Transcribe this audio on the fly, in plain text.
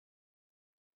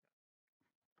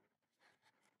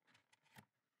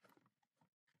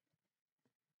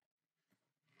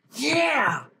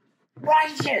Yeah!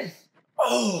 Righteous!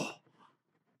 Oh!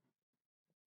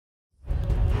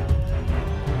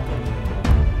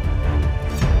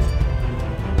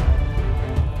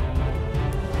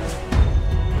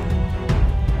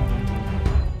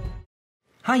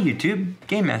 Hi YouTube,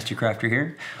 Game Master Crafter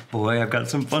here. Boy, I've got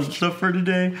some fun stuff for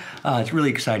today. It's really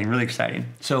exciting, really exciting.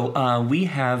 So we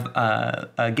have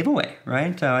a giveaway,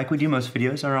 right? Like we do most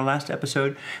videos. On our last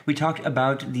episode, we talked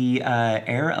about the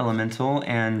air elemental,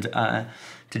 and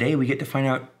today we get to find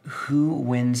out who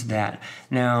wins that.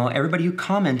 Now, everybody who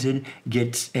commented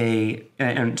gets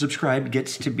and subscribed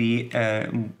gets to be,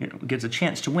 gets a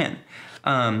chance to win.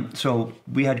 So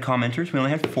we had commenters, we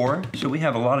only had 4, so we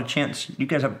have a lot of chance, you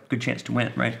guys have a good chance to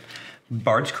win, right?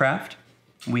 Bard's Craft,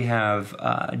 we have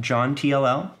John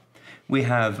TLL, we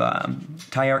have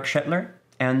Tyark Shetler,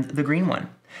 and the green one.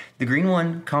 The green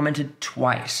one commented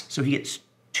twice, so he gets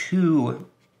 2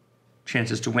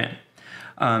 chances to win.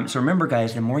 So remember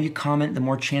guys, the more you comment, the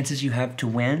more chances you have to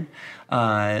win.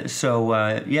 Yeah,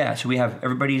 so we have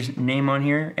everybody's name on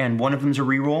here, and one of them's a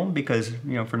reroll because,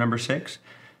 you know, for number 6.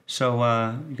 So,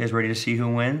 you guys ready to see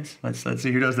who wins? Let's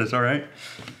see who does this, all right?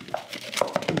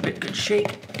 Good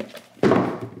shake.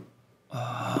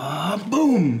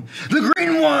 Boom! The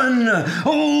green one!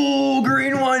 Oh,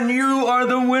 green one, you are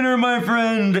the winner, my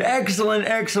friend. Excellent,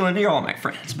 excellent. You're all my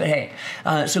friends, but hey.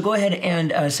 So go ahead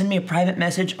and send me a private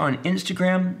message on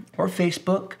Instagram or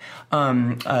Facebook.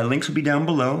 Links will be down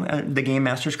below, the Game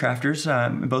Masters Crafters,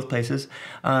 in both places.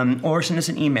 Or send us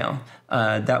an email.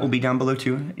 That will be down below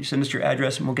too. You send us your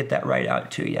address and we'll get that right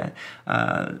out to you.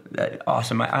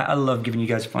 Awesome. I love giving you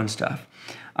guys fun stuff.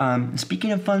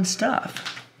 Speaking of fun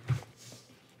stuff,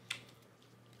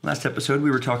 last episode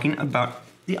we were talking about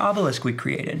the obelisk we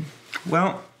created.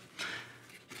 Well,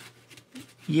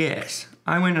 yes,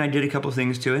 I went and I did a couple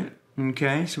things to it.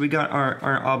 Okay, so we got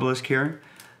our obelisk here.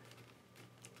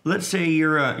 Let's say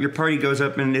your party goes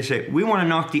up and they say, we want to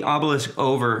knock the obelisk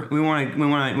over. We want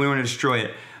to destroy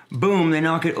it. Boom, they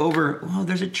knock it over. Whoa,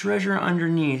 there's a treasure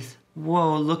underneath.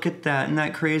 Whoa, look at that. Isn't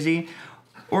that crazy?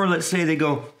 Or let's say they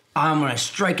go, I'm gonna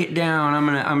strike it down. I'm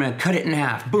gonna cut it in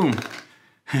half. Boom.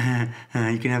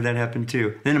 You can have that happen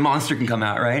too. Then a monster can come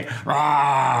out, right?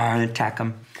 Rawr, and attack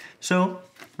them. So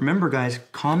remember guys,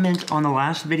 comment on the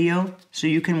last video so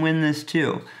you can win this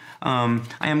too. I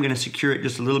am gonna secure it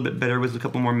just a little bit better with a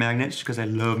couple more magnets because I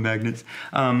love magnets.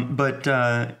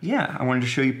 Yeah, I wanted to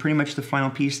show you pretty much the final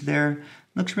piece there.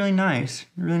 Looks really nice.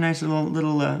 Really nice little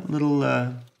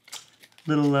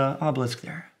obelisk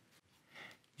there.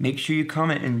 Make sure you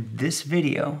comment in this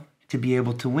video to be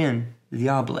able to win the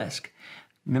obelisk.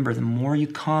 Remember, the more you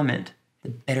comment, the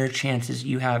better chances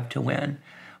you have to win.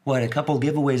 What, a couple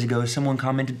giveaways ago, someone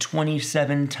commented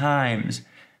 27 times.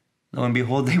 Lo and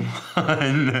behold, they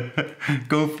won.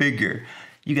 Go figure.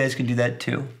 You guys can do that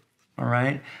too, all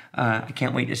right? I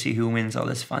can't wait to see who wins all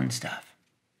this fun stuff.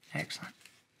 Excellent.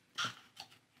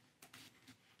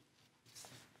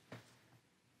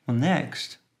 Well,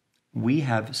 next, we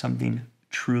have something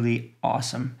truly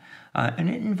awesome. And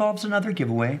it involves another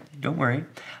giveaway, don't worry.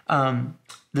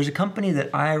 There's a company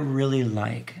that I really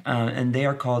like, and they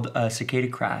are called Cicada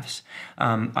Crafts.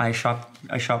 I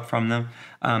shop from them,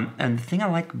 and the thing I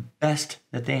like best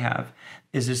that they have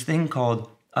is this thing called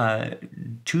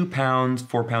 2 pounds,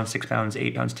 4 pounds, 6 pounds,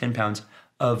 8 pounds, 10 pounds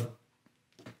of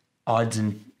odds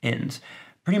and ends.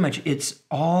 Pretty much, it's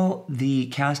all the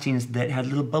castings that had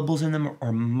little bubbles in them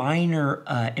or minor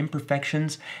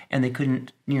imperfections, and they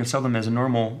couldn't, sell them as a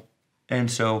normal,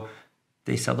 and so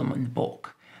they sell them in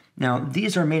bulk. Now,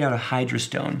 these are made out of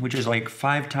hydrostone, which is like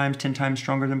 5 times, 10 times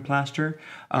stronger than plaster.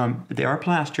 They are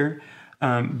plaster,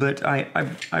 but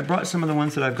I brought some of the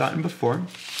ones that I've gotten before.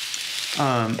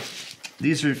 I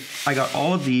got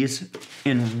all of these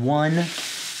in one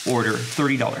order,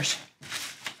 $30.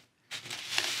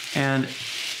 And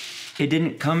it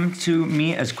didn't come to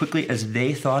me as quickly as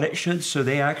they thought it should, so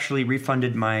they actually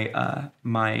refunded my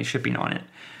my shipping on it.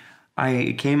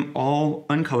 It came all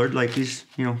uncolored, like these,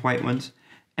 white ones,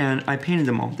 and I painted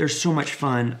them all. They're so much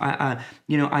fun. I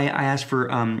asked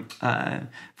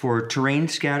for terrain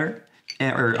scatter,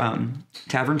 or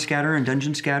tavern scatter and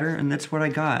dungeon scatter, and that's what I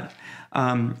got.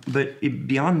 But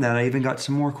beyond that, I even got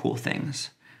some more cool things.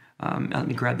 Let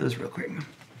me grab those real quick.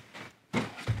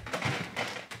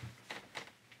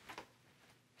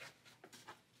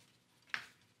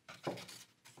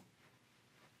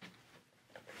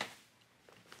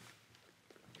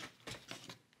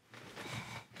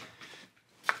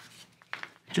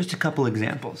 Just a couple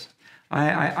examples.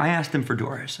 I asked them for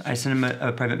doors. I sent them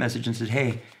a private message and said,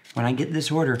 hey, when I get this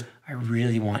order, I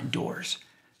really want doors.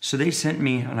 So they sent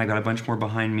me, and I got a bunch more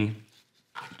behind me,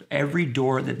 every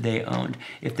door that they owned.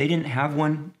 If they didn't have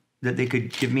one that they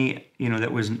could give me, you know,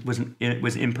 that was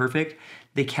imperfect,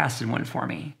 they casted one for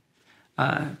me.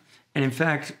 And in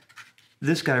fact,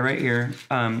 this guy right here,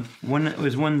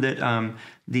 was one that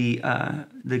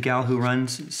the gal who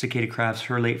runs Cicada Crafts,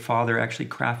 her late father actually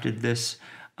crafted this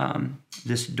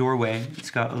this doorway. It's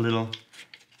got a little,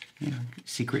 you know,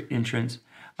 secret entrance.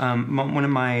 One of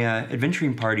my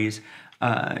adventuring parties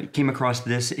came across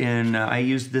this in, I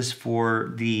used this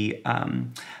for the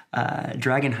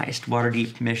Dragon Heist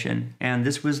Waterdeep mission, and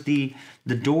this was the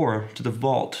door to the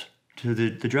vault to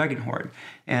the Dragon Horde,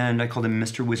 and I called him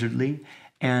Mr. Wizardly,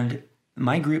 and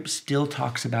my group still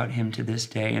talks about him to this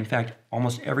day. In fact,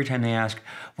 almost every time they ask,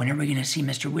 when are we going to see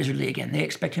Mr. Wizardly again? They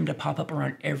expect him to pop up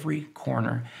around every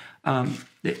corner.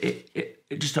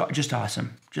 Just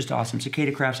awesome. Just awesome.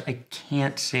 Cicada Crafts, I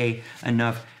can't say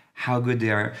enough how good they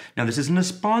are. Now, this isn't a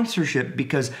sponsorship,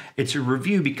 because it's a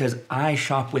review, because I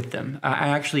shop with them. I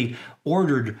actually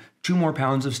ordered 2 more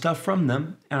pounds of stuff from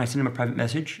them, and I sent them a private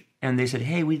message, and they said,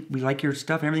 hey, we like your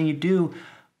stuff and everything you do.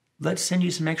 Let's send you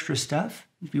some extra stuff.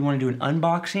 If you want to do an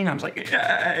unboxing, I was like,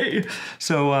 yay!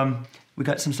 So we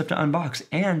got some stuff to unbox,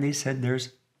 and they said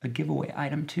there's a giveaway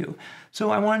item too.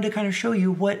 So I wanted to kind of show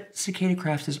you what Cicada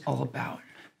Crafts is all about.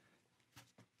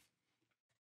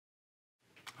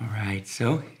 All right,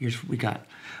 so here's what we got.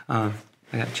 I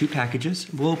got 2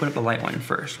 packages. We'll open up the light one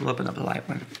first. We'll open up the light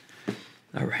one.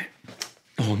 All right.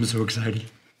 Oh, I'm so excited.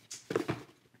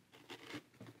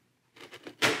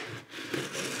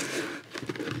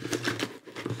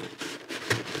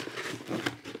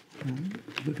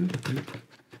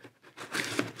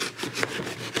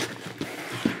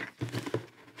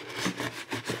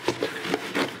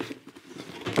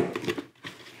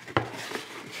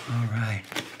 All right.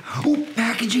 Oh,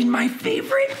 packaging, my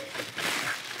favorite.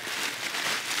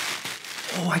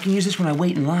 Oh, I can use this when I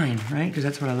wait in line, right? Because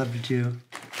that's what I love to do.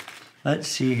 Let's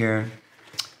see here.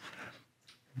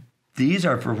 These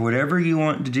are for whatever you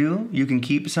want to do. You can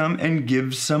keep some and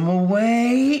give some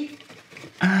away.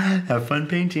 Have fun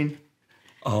painting.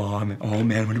 Oh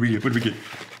man, what do we get? What do we get? All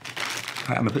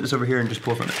right, I'm gonna put this over here and just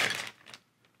pull from it.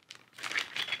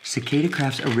 Cicada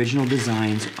Crafts original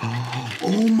designs.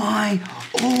 Oh my!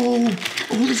 Oh,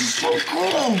 this is so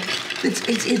cool! It's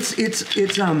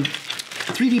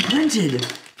 3D printed.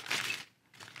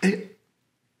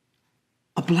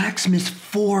 A blacksmith's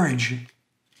forge.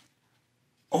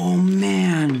 Oh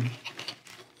man.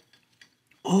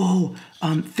 Oh,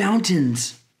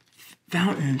 fountains.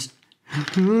 Fountains.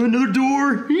 Another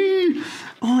door.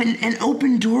 Oh, and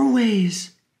open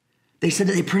doorways. They said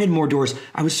that they printed more doors.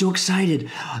 I was so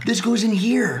excited. This goes in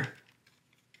here.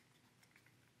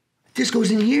 This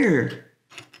goes in here.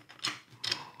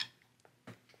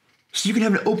 So you can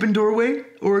have an open doorway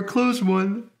or a closed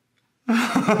one.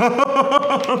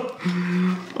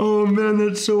 Oh man,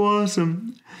 that's so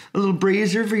awesome. A little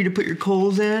brazier for you to put your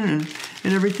coals in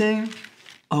and everything.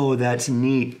 Oh, that's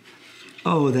neat.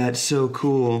 Oh, that's so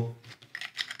cool.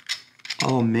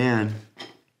 Oh man.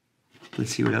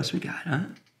 Let's see what else we got, huh?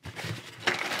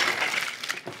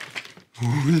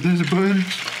 Oh, there's a bunch.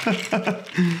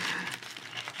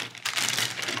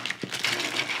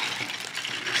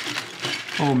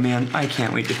 Oh man, I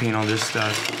can't wait to paint all this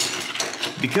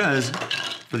stuff. Because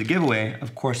for the giveaway,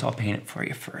 of course I'll paint it for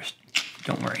you first.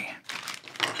 Don't worry.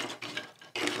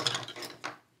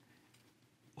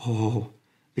 Oh,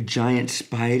 a giant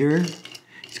spider.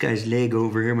 This guy's leg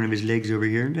over here, one of his legs over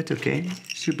here. That's okay.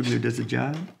 Super glue does the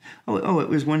job. Oh, it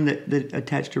was one that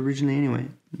attached originally anyway.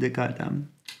 That got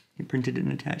printed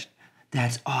and attached.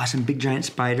 That's awesome. Big giant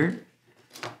spider.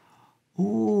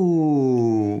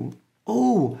 Ooh.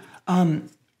 Oh,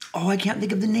 I can't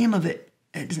think of the name of it.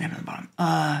 It doesn't have it on the bottom.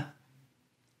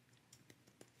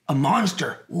 A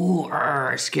monster. Ooh,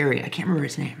 scary. I can't remember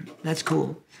its name. That's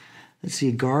cool. Let's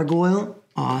see, gargoyle.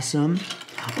 Awesome.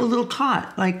 A little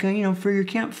cot, like, you know, for your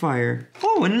campfire.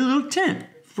 Oh, and a little tent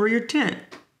for your tent.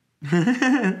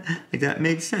 Like that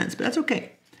made sense, but that's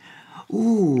okay.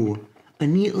 Ooh, a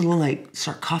neat little, like,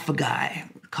 sarcophagi,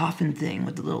 coffin thing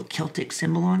with the little Celtic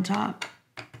symbol on top.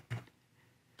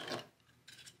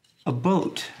 A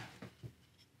boat,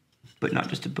 but not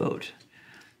just a boat.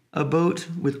 A boat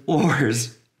with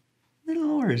oars.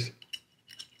 Little oars.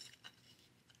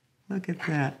 Look at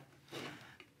that.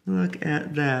 Look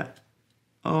at that.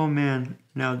 Oh man,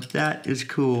 now that is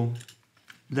cool.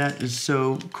 That is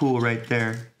so cool right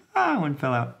there. Ah, one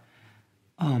fell out.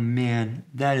 Oh man,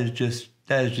 that is just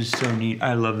so neat.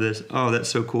 I love this. Oh, that's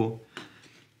so cool.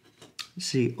 Let's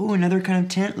see. Oh, another kind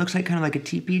of tent. Looks like kind of like a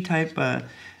teepee type.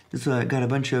 It's got a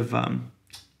bunch of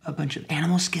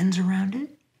animal skins around it.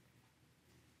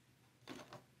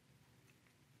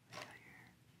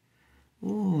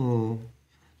 Oh,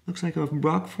 looks like a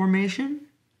rock formation.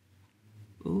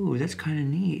 Ooh, that's kind of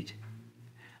neat.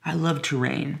 I love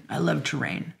terrain. I love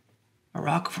terrain. A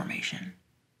rock formation.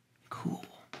 Cool.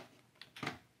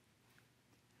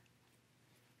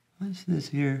 What's this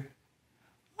here?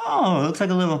 Oh, it looks like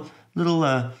a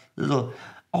little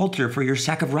altar for your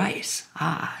sack of rice.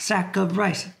 Ah, sack of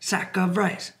rice, sack of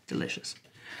rice. Delicious.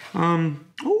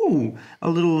 Ooh, a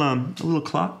little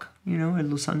clock, you know, a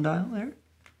little sundial there.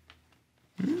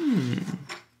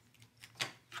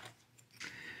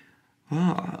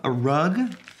 Ah, a rug.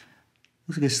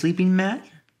 Looks like a sleeping mat,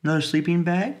 another sleeping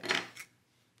bag,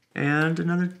 and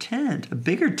another tent, a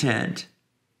bigger tent.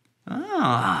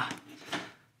 Ah.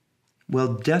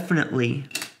 Well, definitely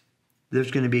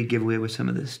there's going to be a giveaway with some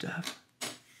of this stuff.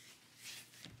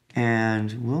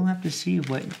 And we'll have to see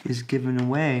what is given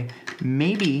away.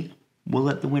 Maybe we'll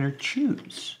let the winner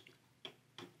choose.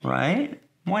 Right?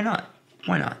 Why not?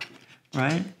 Why not?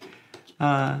 Right?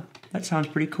 That sounds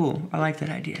pretty cool. I like that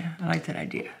idea. I like that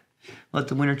idea. Let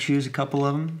the winner choose a couple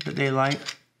of them that they like.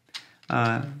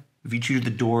 If you choose the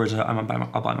doors, I'll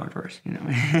buy more doors, you know.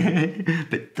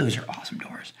 But those are awesome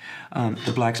doors.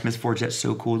 The blacksmith forge, that's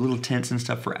so cool. Little tents and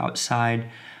stuff for outside.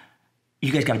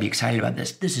 You guys got to be excited about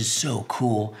this. This is so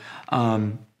cool.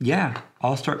 Yeah,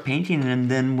 I'll start painting, and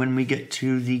then when we get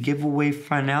to the giveaway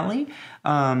finale,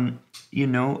 you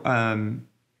know,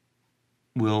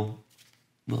 we'll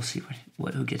see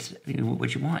who gets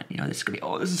what you want. You know, this is gonna be,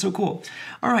 oh, this is so cool.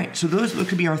 All right, so those look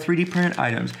to be our 3D printed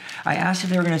items. I asked if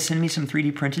they were gonna send me some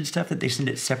 3D printed stuff, that they send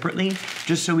it separately,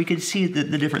 just so we could see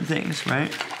the different things,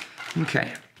 right?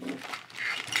 Okay.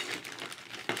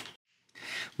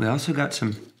 We also got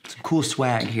some cool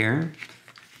swag here.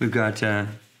 We've got a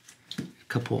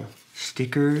couple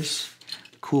stickers,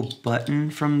 cool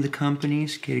button from the company,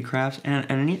 Cicada Crafts, and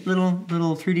a neat little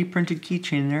 3D printed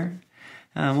keychain there.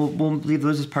 We'll leave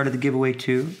those as part of the giveaway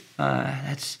too.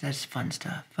 That's fun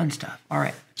stuff. Fun stuff. All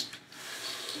right.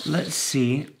 Let's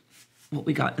see what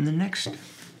we got in the next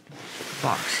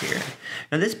box here.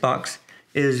 Now this box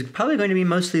is probably going to be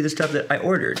mostly the stuff that I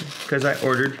ordered, because I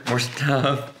ordered more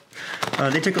stuff.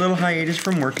 They took a little hiatus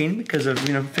from working because of,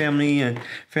 you know,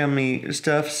 family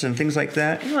stuffs and things like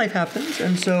that. And life happens,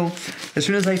 and so as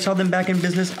soon as I saw them back in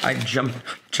business, I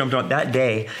jumped on that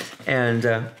day and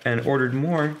ordered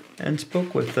more, and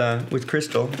spoke with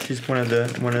Crystal. She's one of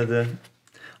the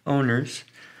owners.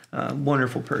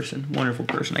 Wonderful person, wonderful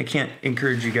person. I can't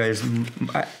encourage you guys.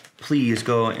 Please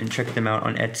go and check them out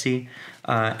on Etsy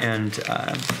and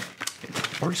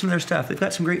order some of their stuff. They've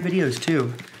got some great videos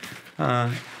too.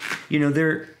 You know,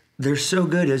 they're so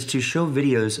good as to show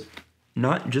videos,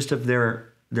 not just of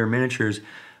their miniatures,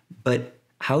 but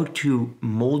how to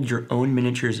mold your own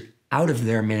miniatures out of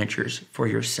their miniatures for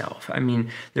yourself. I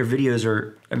mean, their videos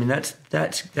are, I mean, that's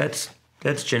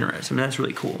generous. I mean, that's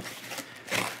really cool.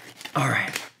 All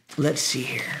right, let's see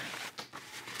here.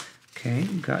 Okay,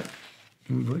 got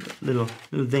a little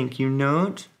thank you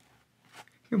note.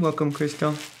 You're welcome,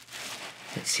 Crystal.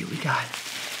 Let's see what we got.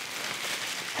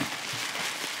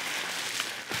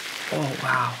 Oh,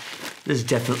 wow. This is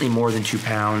definitely more than 2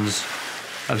 pounds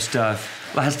of stuff.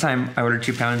 Last time I ordered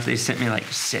 2 pounds, they sent me like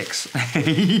 6.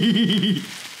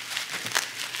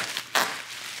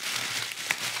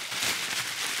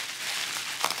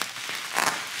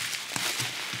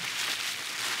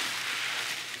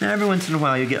 Now, every once in a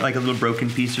while, you get like a little broken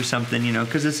piece or something, you know,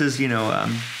 because this is,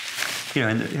 and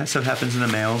stuff happens in the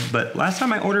mail. But last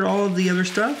time I ordered all of the other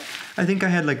stuff, I think I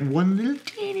had like one little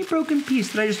teeny broken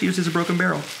piece that I just used as a broken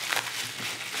barrel.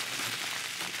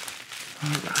 All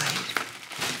right.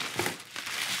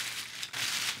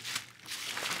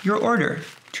 Your order,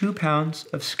 2 pounds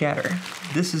of scatter.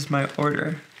 This is my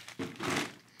order.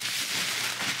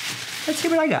 Let's see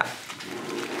what I got.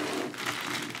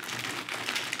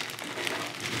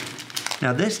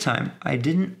 Now this time, I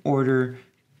didn't order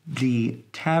the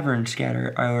tavern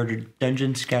scatter. I ordered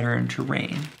dungeon scatter and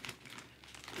terrain.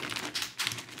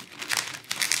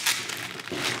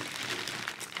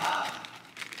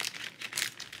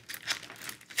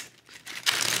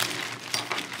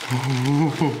 All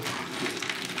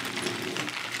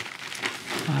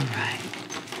right.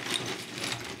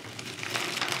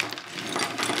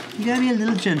 You gotta be a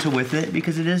little gentle with it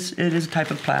because it is a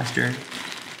type of plaster.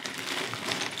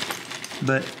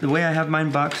 But the way I have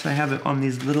mine boxed, I have it on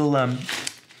these little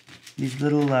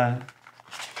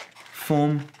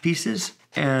foam pieces,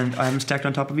 and I have them stacked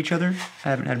on top of each other. I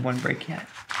haven't had one break yet.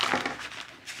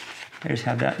 I just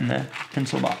have that in the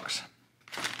pencil box.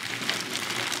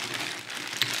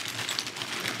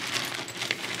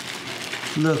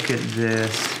 Look at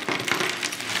this.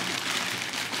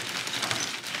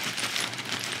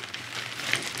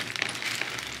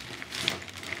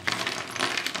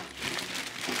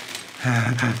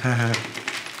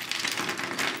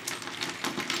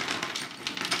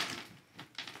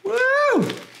 Woo!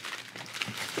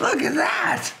 Look at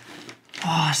that!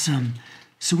 Awesome.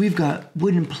 So we've got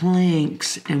wooden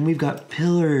planks and we've got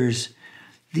pillars.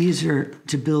 These are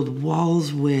to build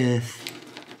walls with.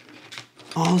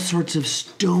 All sorts of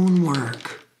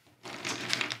stonework.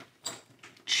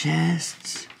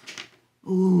 Chests.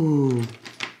 Ooh.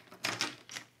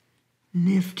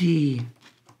 Nifty.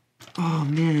 Oh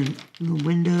man, little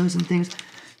windows and things.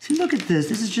 See, look at this.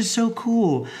 This is just so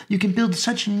cool. You can build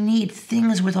such neat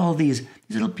things with all these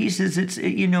little pieces.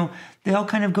 You know, they all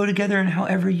kind of go together in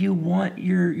however you want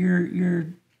your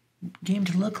game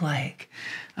to look like.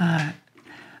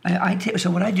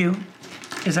 So what I do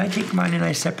is I take mine and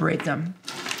I separate them.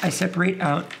 I separate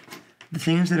out the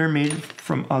things that are made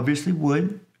from obviously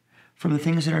wood from the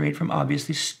things that are made from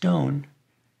obviously stone,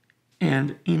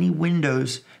 and any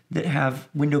windows that have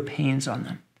window panes on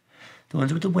them. The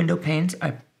ones with the window panes,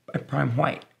 I prime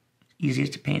white.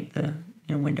 Easiest to paint the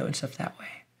window and stuff that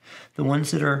way. The ones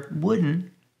that are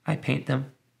wooden, I paint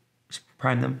them,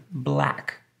 prime them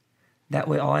black. That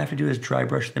way all I have to do is dry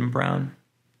brush them brown.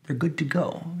 They're good to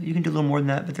go. You can do a little more than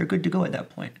that, but they're good to go at that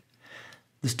point.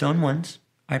 The stone ones,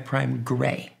 I prime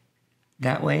gray.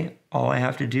 That way, all I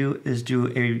have to do is do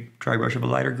a dry brush of a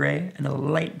lighter gray and a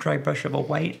light dry brush of a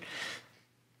white.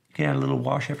 You can add a little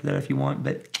wash after that if you want,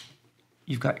 but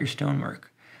you've got your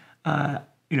stonework.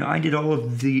 You know, I did all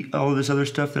of this other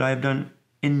stuff that I've done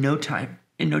in no time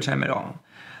at all.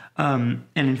 And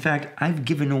in fact, I've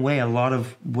given away a lot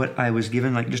of what I was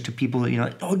given, like just to people that,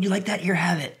 like, oh, you like that? Here,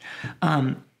 have it.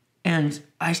 And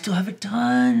I still have a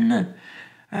ton.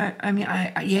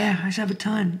 I still have a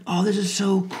ton. Oh, this is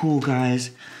so cool,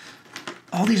 guys.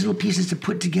 All these little pieces to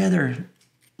put together.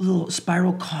 Little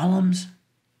spiral columns,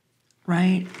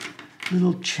 right?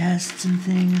 Little chests and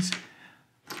things.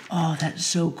 Oh, that's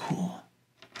so cool.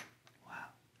 Wow.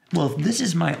 Well, if this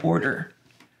is my order,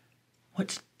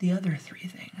 what's the other three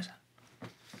things?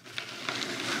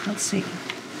 Let's see.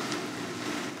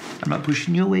 I'm not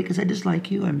pushing you away because I dislike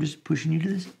you. I'm just pushing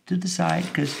you to the side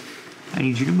because I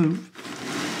need you to move.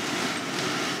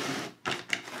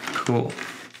 Cool.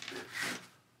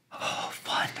 Oh,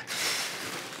 fun.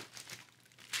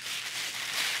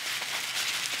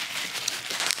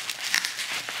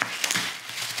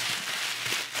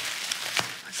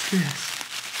 What's this?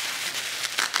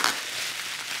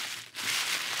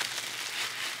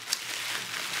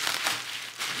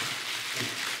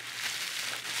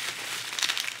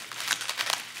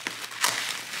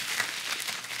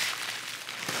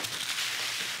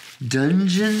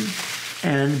 Dungeon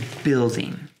and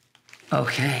building.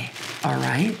 Okay, all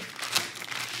right.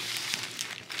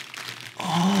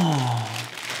 Oh.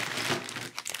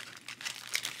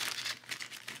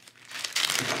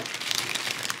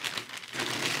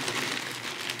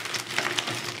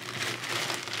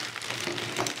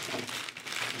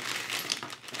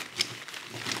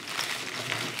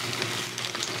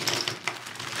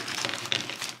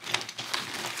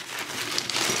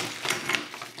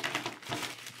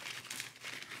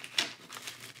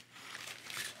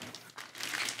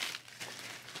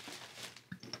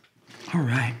 All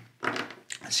right,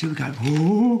 let's see what we got.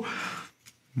 Oh,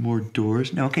 more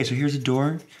doors. Now, okay, so here's a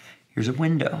door, here's a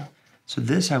window. So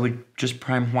this I would just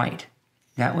prime white.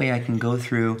 That way I can go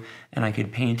through and I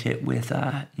could paint it with,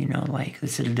 like the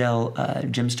Citadel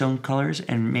gemstone colors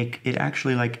and make it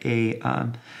actually like a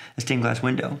stained glass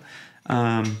window.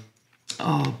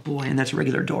 Oh boy, and that's a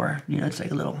regular door. It's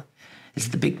like it's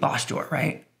the big boss door,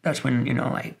 right? That's when,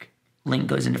 like Link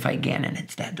goes in to fight Ganon.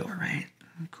 It's that door, right?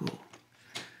 Cool.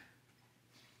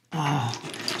 Oh,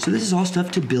 so this is all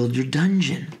stuff to build your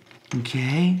dungeon,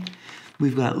 okay?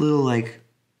 We've got little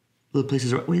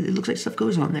places. Wait, it looks like stuff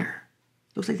goes on there.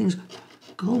 Looks like things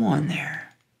go on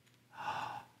there.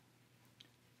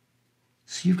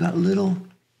 So you've got little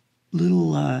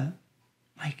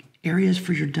like areas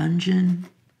for your dungeon.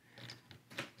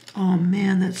 Oh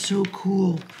man, that's so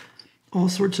cool. All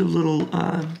sorts of little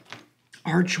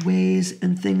archways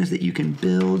and things that you can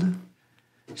build.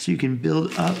 So you can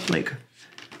build up like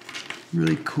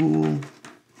really cool,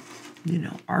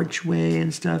 archway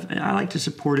and stuff. And I like to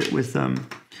support it with,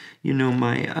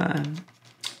 my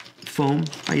foam.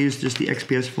 I use just the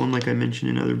XPS foam like I mentioned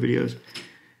in other videos.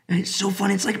 And it's so fun.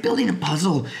 It's like building a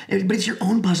puzzle. But it's your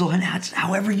own puzzle, and that's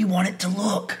however you want it to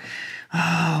look.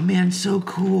 Oh, man, so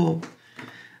cool.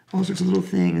 All sorts of little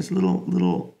things,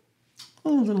 little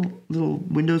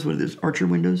windows. What are those? Archer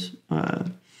windows.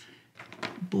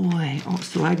 Boy, all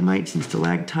stalagmites and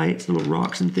stalactites, little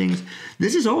rocks and things.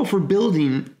 This is all for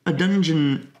building a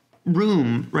dungeon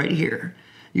room right here.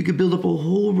 You could build up a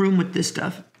whole room with this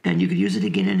stuff. and you could use it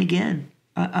again and again.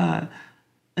 I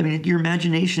mean, your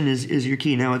imagination is your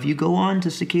key. Now, if you go on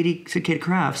to Cicada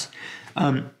Crafts,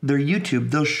 their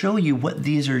YouTube, they'll show you what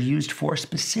these are used for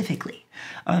specifically.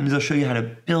 They'll show you how to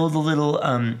build the little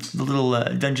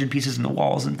dungeon pieces in the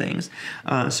walls and things.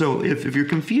 So if you're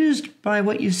confused by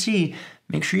what you see,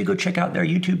 make sure you go check out their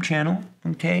YouTube channel,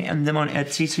 okay, and them on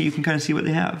Etsy so you can kind of see what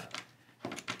they have.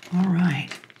 All right,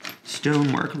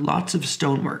 stonework, lots of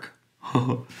stonework.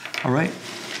 All right,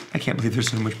 I can't believe there's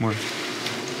so much more.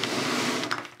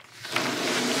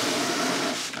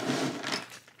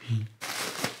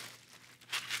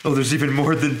 Oh, there's even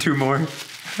more than 2 more.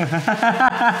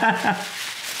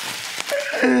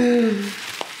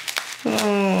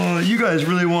 Oh, you guys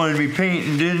really wanted me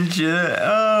painting, didn't you?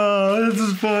 Oh, this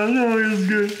is fun. Oh, this is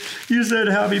good. You said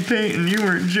happy painting. You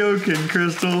weren't joking,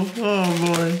 Crystal. Oh,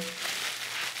 boy.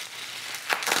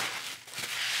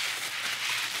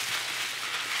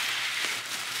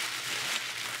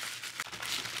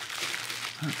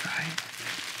 Okay.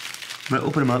 I'm going to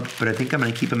open them up, but I think I'm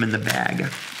going to keep them in the bag,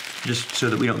 just so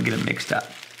that we don't get them mixed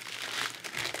up.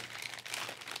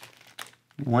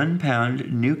 1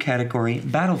 pound, new category,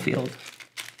 battlefield.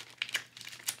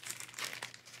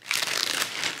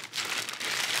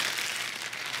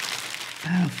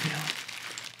 Battlefield.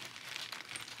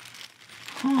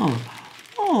 Oh.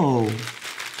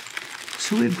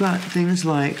 So we've got things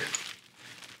like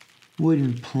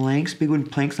wooden planks, big wooden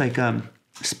planks, like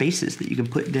spaces that you can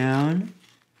put down.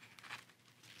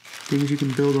 Things you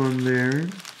can build on there.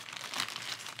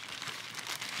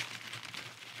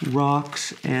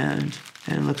 Rocks and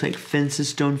looks like fences,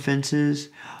 stone fences.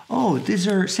 Oh, these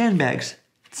are sandbags.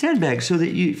 Sandbags, so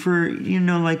that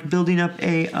like building up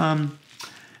a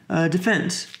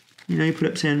defense. You put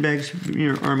up sandbags for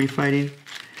your army fighting.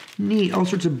 Neat, all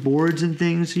sorts of boards and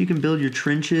things, so you can build your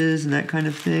trenches and that kind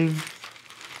of thing.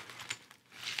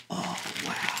 Oh,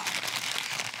 wow.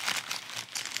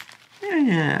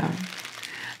 Yeah.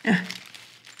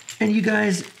 And you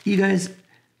guys,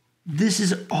 this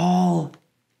is all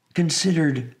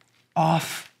considered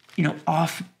off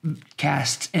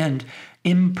cast and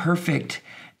imperfect,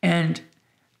 and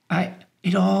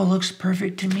it all looks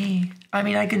perfect to me. I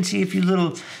mean, I can see a few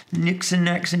little nicks and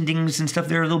necks and dings and stuff.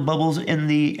 There are little bubbles in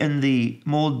the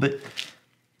mold, but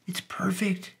it's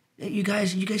perfect. You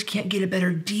guys can't get a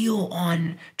better deal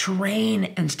on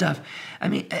terrain and stuff. I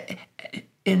mean,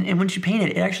 and once you paint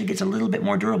it, it actually gets a little bit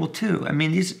more durable too. I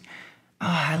mean,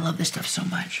 I love this stuff so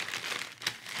much.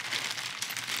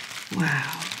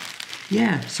 Wow.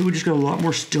 Yeah, so we just got a lot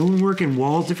more stonework and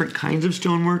walls, different kinds of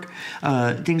stonework,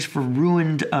 things for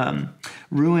ruined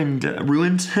ruins.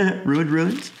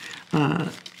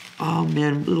 Oh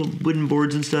man, little wooden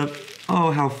boards and stuff.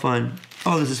 Oh, how fun.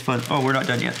 Oh, this is fun. Oh, we're not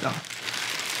done yet though.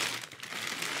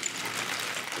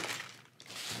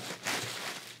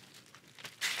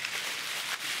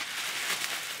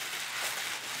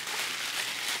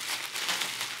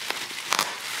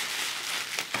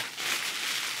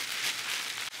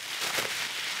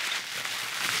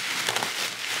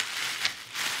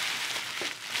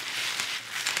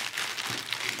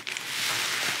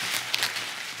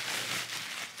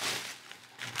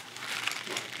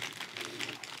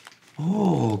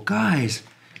 Oh, guys,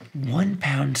 1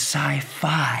 pound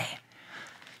sci-fi.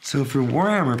 So for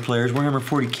Warhammer players, Warhammer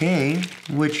 40K,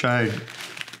 which I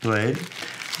played,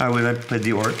 I played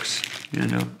the Orcs,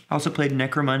 I also played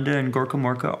Necromunda and Gorka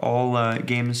Morka, all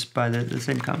games by the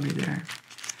same company there.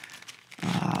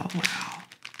 Oh, wow.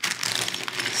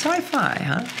 Sci-fi,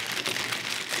 huh?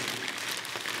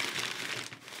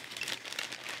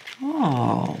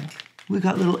 Oh, we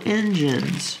got little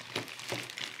engines.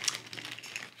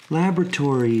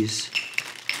 Laboratories,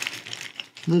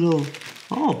 little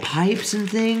pipes and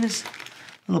things,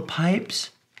 little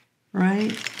pipes,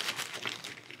 right?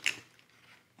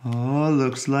 Oh,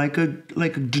 looks like a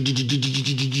little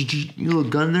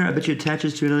gun there. I bet you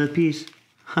attaches to another piece.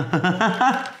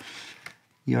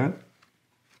 Yup.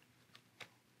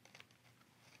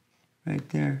 Right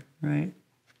there, right?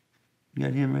 You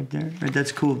got him right there. Right,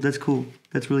 that's cool. That's cool.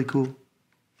 That's really cool.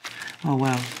 Oh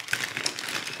wow.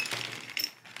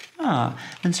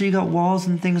 And so you got walls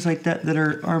and things like that that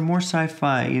are more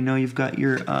sci-fi. You've got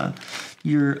your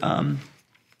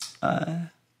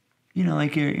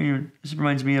this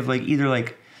reminds me of like either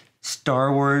like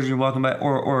Star Wars you're walking by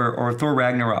or Thor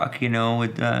Ragnarok,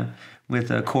 with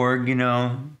Korg,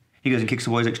 he goes and kicks the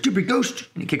wall. He's like, "Stupid ghost!"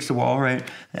 and he kicks the wall, right?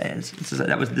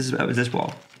 That was this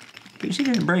wall. But you see, it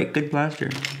didn't break. Good plaster.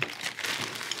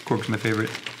 Korg's my favorite.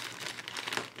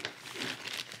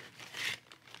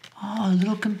 Oh, a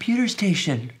little computer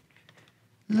station.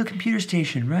 Little computer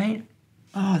station, right?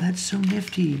 Oh, that's so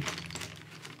nifty.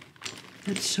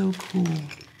 That's so cool.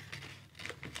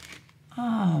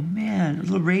 Oh man, a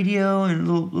little radio and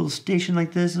a little station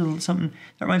like this, a little something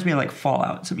that reminds me of like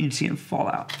Fallout, something you'd see in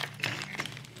Fallout.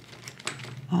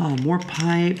 Oh, more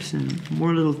pipes and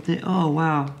more little things. Oh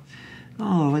wow.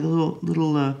 Oh, like a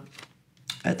little.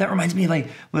 That reminds me of like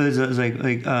what is it? It was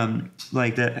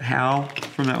like that Hal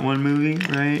from that one movie,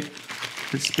 right?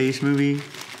 The space movie.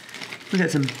 We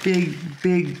got some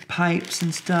big pipes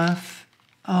and stuff.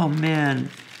 Oh man,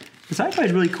 the sci-fi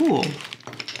is really cool.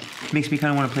 Makes me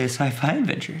kind of want to play a sci-fi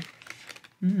adventure.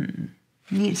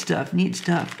 Neat stuff, neat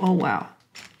stuff. Oh wow,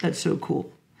 that's so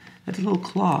cool. That's a little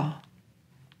claw.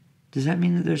 Does that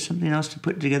mean that there's something else to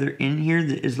put together in here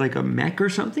that is like a mech or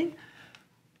something?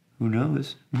 Who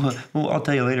knows? Well, I'll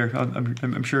tell you later.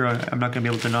 I'm sure I'm not going to be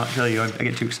able to not tell you. I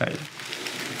get too excited.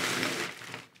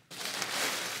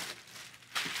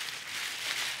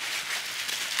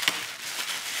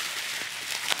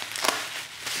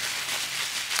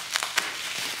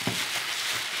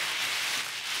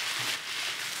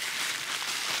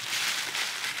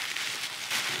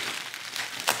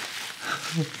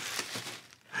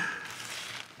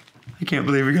 I can't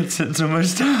believe we got sent so much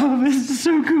stuff. This is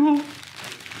so cool.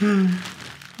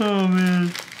 Oh man.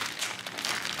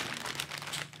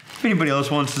 If anybody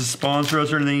else wants to sponsor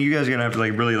us or anything, you guys are gonna have to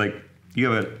like really like, you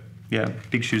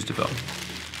have big shoes to fill.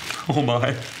 Oh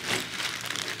my.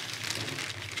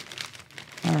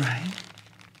 All right.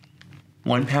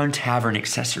 1 pound tavern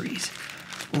accessories.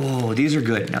 Oh, these are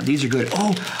good. Now these are good.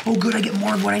 Oh good, I get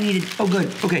more of what I needed. Oh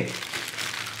good, okay.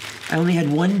 I only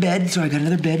had 1 bed, so I got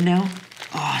another bed now.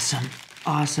 Awesome.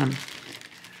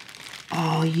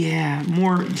 Oh yeah,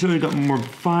 so we got more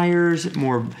fires,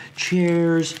 more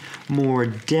chairs, more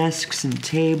desks and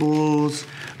tables,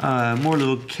 more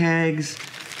little kegs.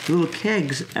 The little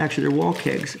kegs, actually they're wall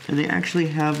kegs, and they actually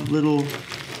have a little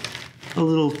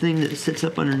thing that sits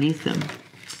up underneath them.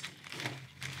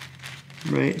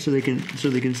 Right, so they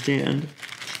can stand.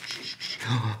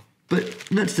 But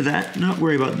nuts to that, not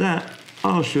worry about that.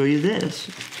 I'll show you this.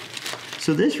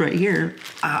 So this right here,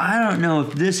 I don't know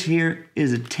if this here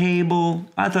is a table.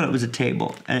 I thought it was a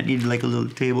table and it needed like a little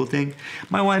table thing.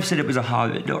 My wife said it was a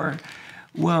hobbit door.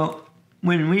 Well,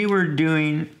 when we were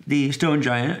doing the stone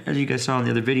giant, as you guys saw in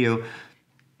the other video,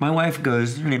 my wife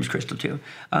goes, her name's Crystal too,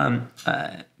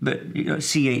 but you know,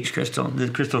 CH Crystal, the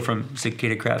crystal from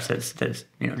Cicada Crafts, that's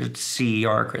you know, just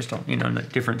CER Crystal, you know,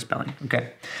 different spelling,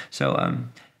 okay? So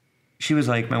she was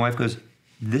like, my wife goes,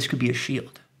 this could be a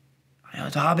shield. I know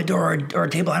it's a hobbit door or a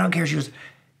table, I don't care. She goes,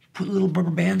 put little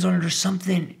rubber bands on it or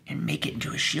something and make it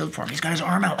into a shield for him. He's got his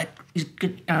arm out like he's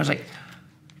good. And I was like,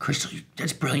 Crystal,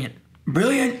 that's brilliant.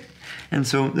 Brilliant. And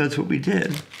so that's what we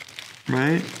did,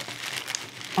 right?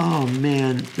 Oh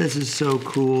man, this is so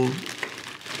cool.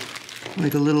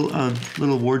 Like a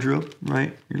little wardrobe,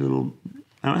 right? Your little,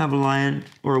 I don't have a lion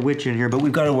or a witch in here, but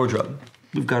we've got a wardrobe.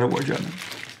 We've got a wardrobe.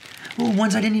 Oh,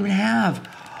 ones I didn't even have.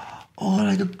 Oh,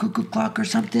 like a cuckoo clock or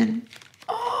something.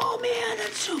 Oh man,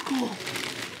 that's so cool.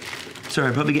 Sorry,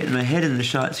 I'm probably getting my head in the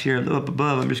shots here up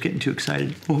above. I'm just getting too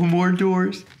excited. Oh, more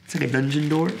doors. It's like a dungeon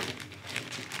door.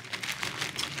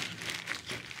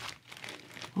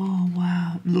 Oh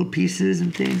wow, little pieces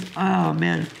and things. Oh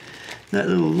man, that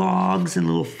little logs and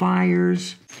little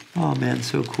fires. Oh man,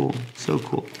 so cool, so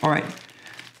cool. All right,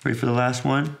 ready for the last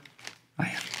one? I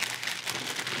am.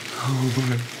 Oh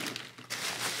boy.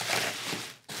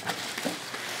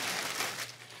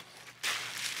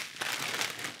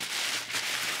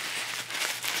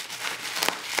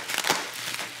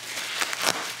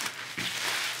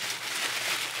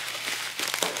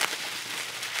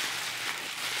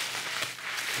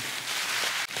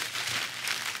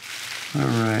 All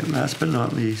right, last but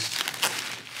not least.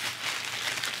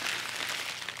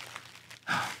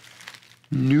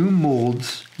 New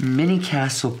molds, mini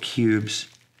castle cubes,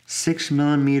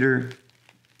 6mm,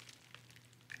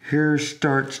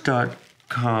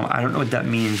 herestarts.com. I don't know what that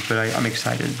means, but I'm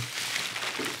excited.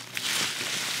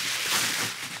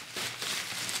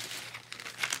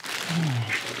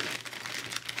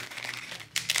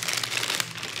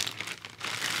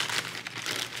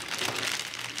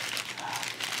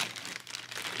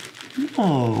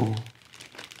 Oh,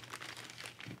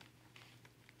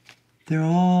 they're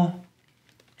all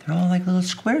like little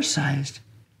square sized,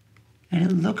 and it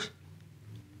almost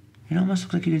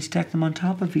looks like you can stack them on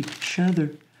top of each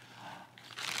other.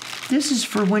 This is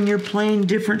for when you're playing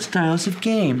different styles of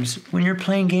games, when you're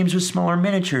playing games with smaller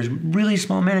miniatures, really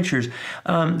small miniatures.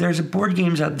 There's board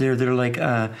games out there that are like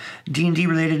D&D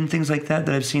related and things like that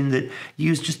I've seen that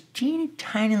use just teeny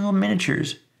tiny little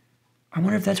miniatures. I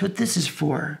wonder if that's what this is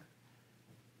for.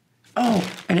 Oh,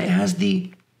 and it has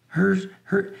the her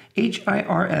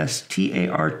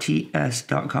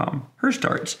HIRSTARTS.com. Her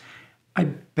starts. I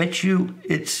bet you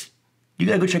you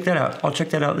gotta go check that out. I'll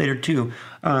check that out later too.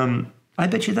 I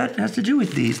bet you that has to do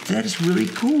with these. That is really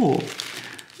cool.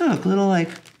 Look, little like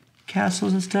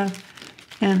castles and stuff.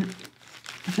 And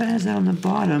if that has that on the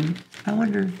bottom, I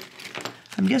wonder,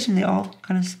 I'm guessing they all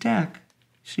kind of stack.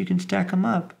 So you can stack them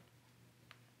up.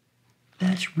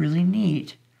 That's really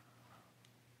neat.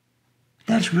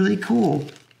 That's really cool.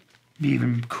 Be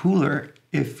even cooler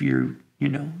if you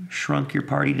shrunk your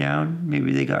party down.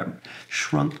 Maybe they got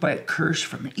shrunk by a curse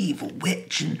from an evil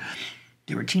witch and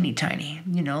they were teeny tiny,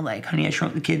 like Honey, I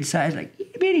Shrunk the Kid size, like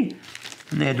itty bitty.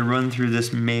 And they had to run through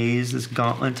this maze, this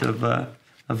gauntlet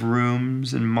of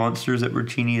rooms and monsters that were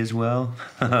teeny as well.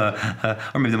 Or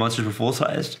maybe the monsters were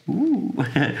full-sized. Ooh.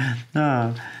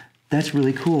 That's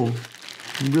really cool.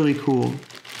 Really cool.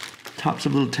 Tops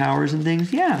of little towers and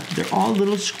things. Yeah, they're all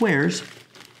little squares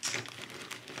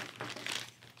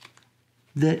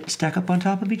that stack up on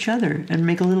top of each other and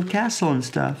make a little castle and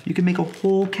stuff. You can make a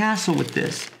whole castle with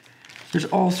this. There's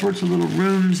all sorts of little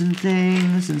rooms and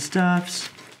things and stuffs.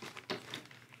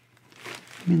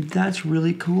 I mean, that's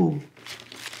really cool.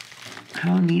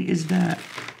 How neat is that?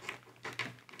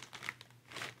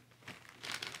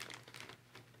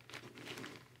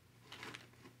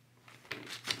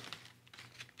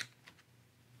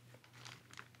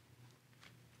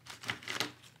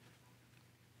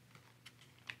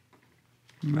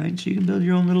 Right, so you can build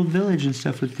your own little village and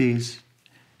stuff with these.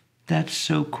 That's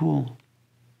so cool.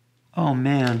 Oh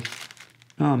man.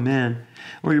 Oh man.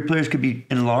 Or your players could be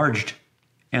enlarged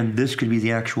and this could be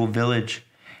the actual village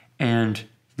and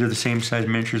they're the same size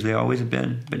miniatures they always have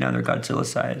been, but now they're Godzilla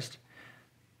sized.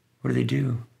 What do they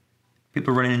do?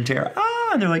 People running in terror.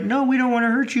 And they're like, no, we don't want to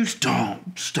hurt you.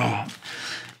 Stomp, stomp.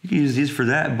 You can use these for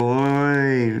that,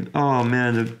 boy. Oh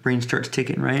man, the brain starts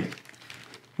ticking, right?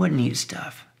 What neat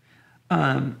stuff.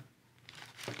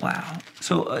 Wow.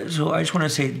 So I just want to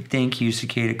say thank you,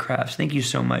 Cicada Crafts. Thank you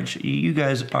so much. You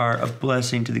guys are a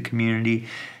blessing to the community.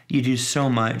 You do so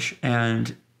much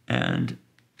and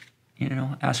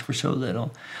ask for so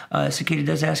little. Cicada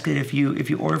does ask that if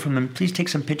you order from them, please take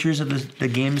some pictures of the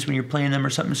games when you're playing them or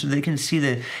something so they can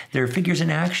see their figures in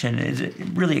action. It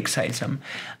really excites them.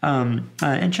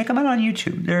 And check them out on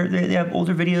YouTube. They have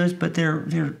older videos, but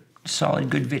they're solid,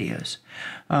 good videos.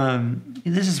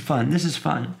 This is fun. This is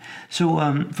fun.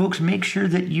 So, folks, make sure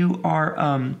that you are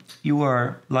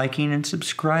liking and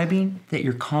subscribing, that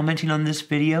you're commenting on this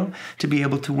video to be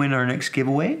able to win our next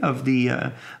giveaway of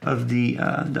the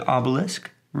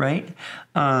obelisk, right?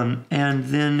 And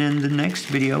then in the next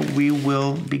video, we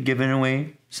will be giving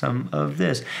away some of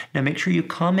this. Now, make sure you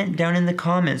comment down in the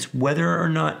comments whether or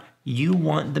not you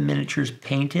want the miniatures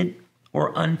painted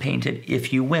or unpainted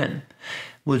if you win.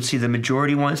 We'll see the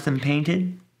majority wants them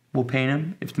painted, we'll paint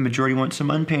them. If the majority wants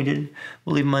them unpainted,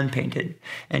 we'll leave them unpainted.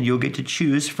 And you'll get to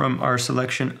choose from our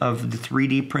selection of the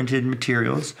 3D printed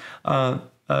materials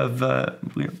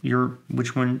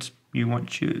which ones you want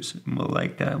to choose. And we'll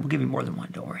give you more than one,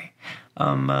 don't worry.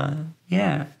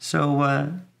 Yeah, so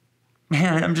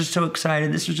man, I'm just so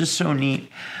excited. This was just so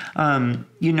neat. Just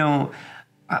a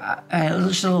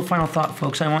little final thought,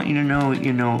 folks. I want you to know,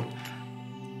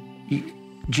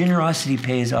 generosity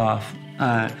pays off.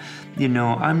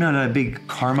 I'm not a big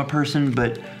karma person,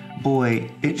 but boy,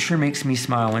 it sure makes me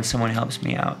smile when someone helps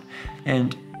me out.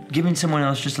 And giving someone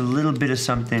else just a little bit of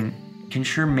something can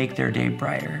sure make their day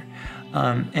brighter.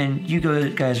 And you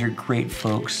guys are great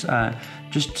folks.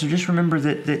 Just remember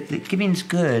that giving's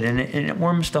good and it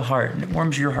warms the heart and it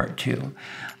warms your heart too.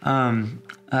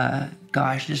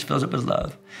 Gosh, it just fills up with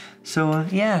love. So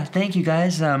yeah, thank you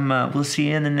guys. We'll see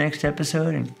you in the next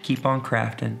episode and keep on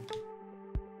crafting.